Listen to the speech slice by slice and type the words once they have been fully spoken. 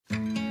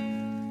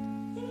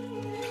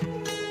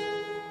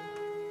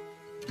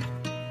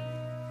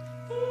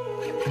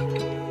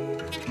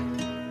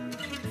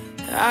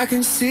I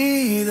can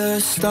see the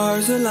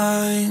stars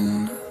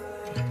align,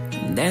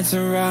 dance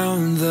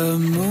around the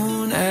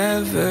moon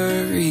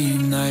every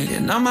night.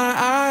 And now my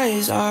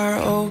eyes are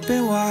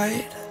open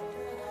wide,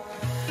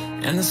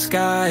 and the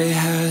sky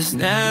has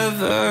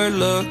never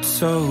looked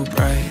so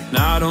bright.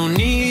 Now I don't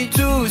need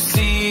to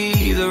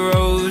see the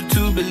road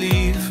to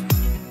believe,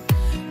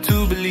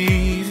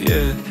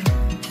 yeah.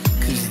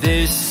 'Cause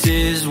this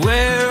is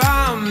where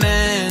I'm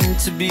meant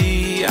to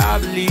be, I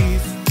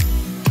believe.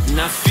 And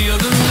I feel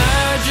the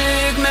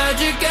magic,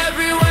 magic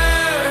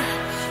everywhere.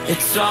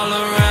 It's all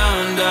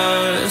around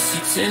us,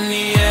 it's in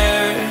the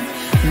air.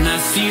 And I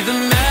see the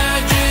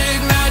magic,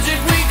 magic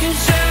we can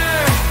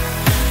share.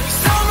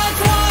 So much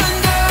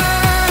wonder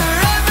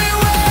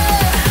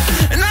everywhere.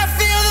 And I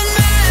feel the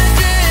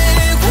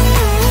magic,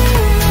 ooh.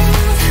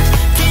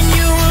 Can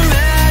you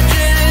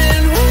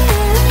imagine,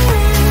 ooh.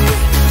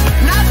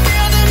 And I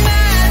feel the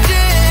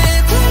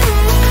magic, ooh.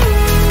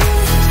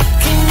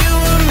 Can you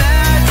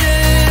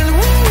imagine,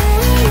 ooh.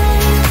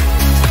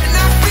 And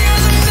I feel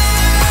the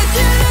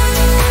magic.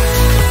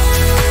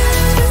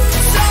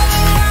 It's all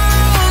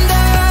around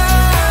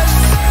us.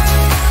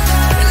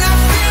 And I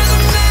feel the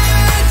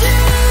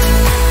magic.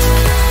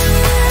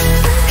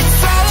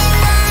 It's all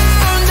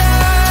around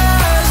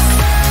us.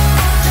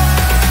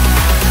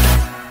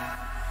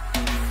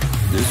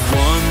 There's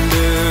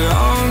wonder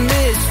on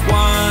this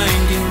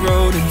winding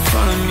road in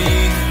front of me,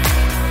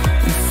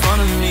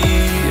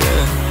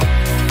 yeah.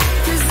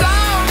 'Cause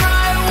I'm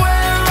right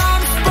where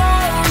I'm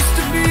supposed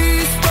to be,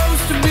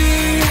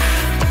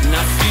 And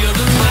I feel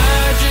the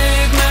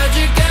magic,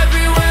 magic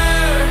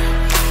everywhere.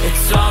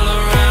 It's all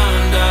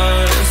around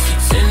us,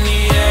 it's in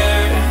the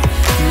air.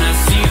 And I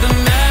see the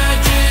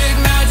magic,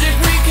 magic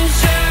we can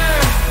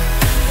share.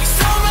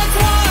 So much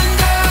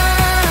wonder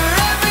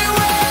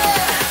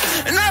everywhere.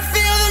 And I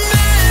feel the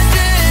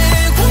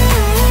magic, ooh.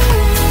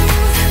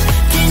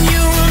 Can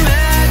you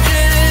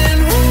imagine,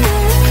 ooh.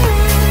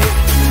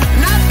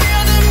 And I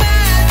feel the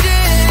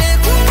magic,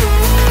 ooh.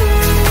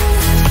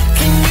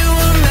 Can you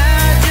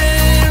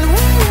imagine,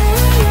 ooh.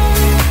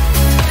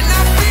 And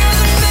I feel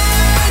the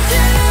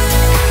magic.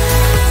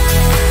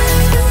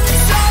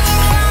 It's all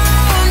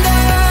around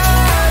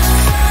us.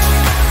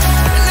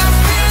 And I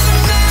feel the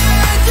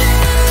magic.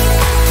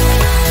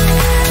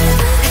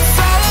 It's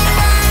all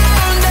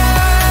around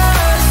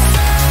us.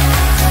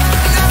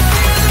 And I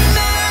feel the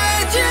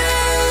magic.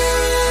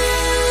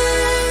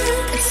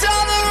 It's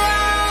all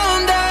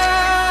around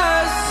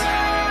us.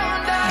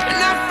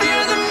 And I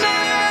feel the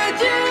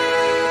magic.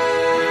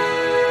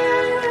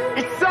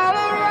 It's all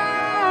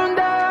around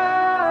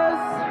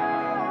us.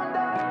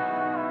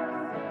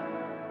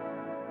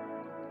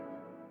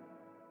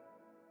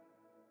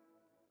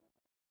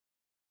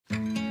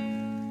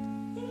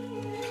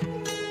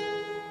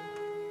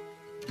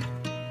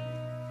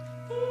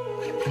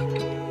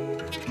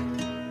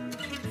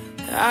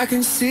 I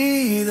can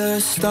see the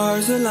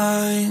stars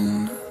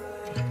align,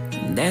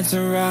 dance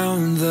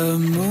around the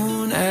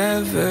moon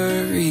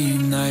every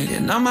night.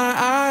 And now my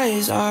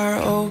eyes are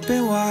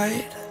open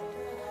wide,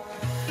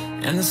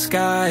 and the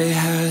sky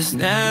has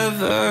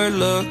never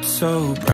looked so bright.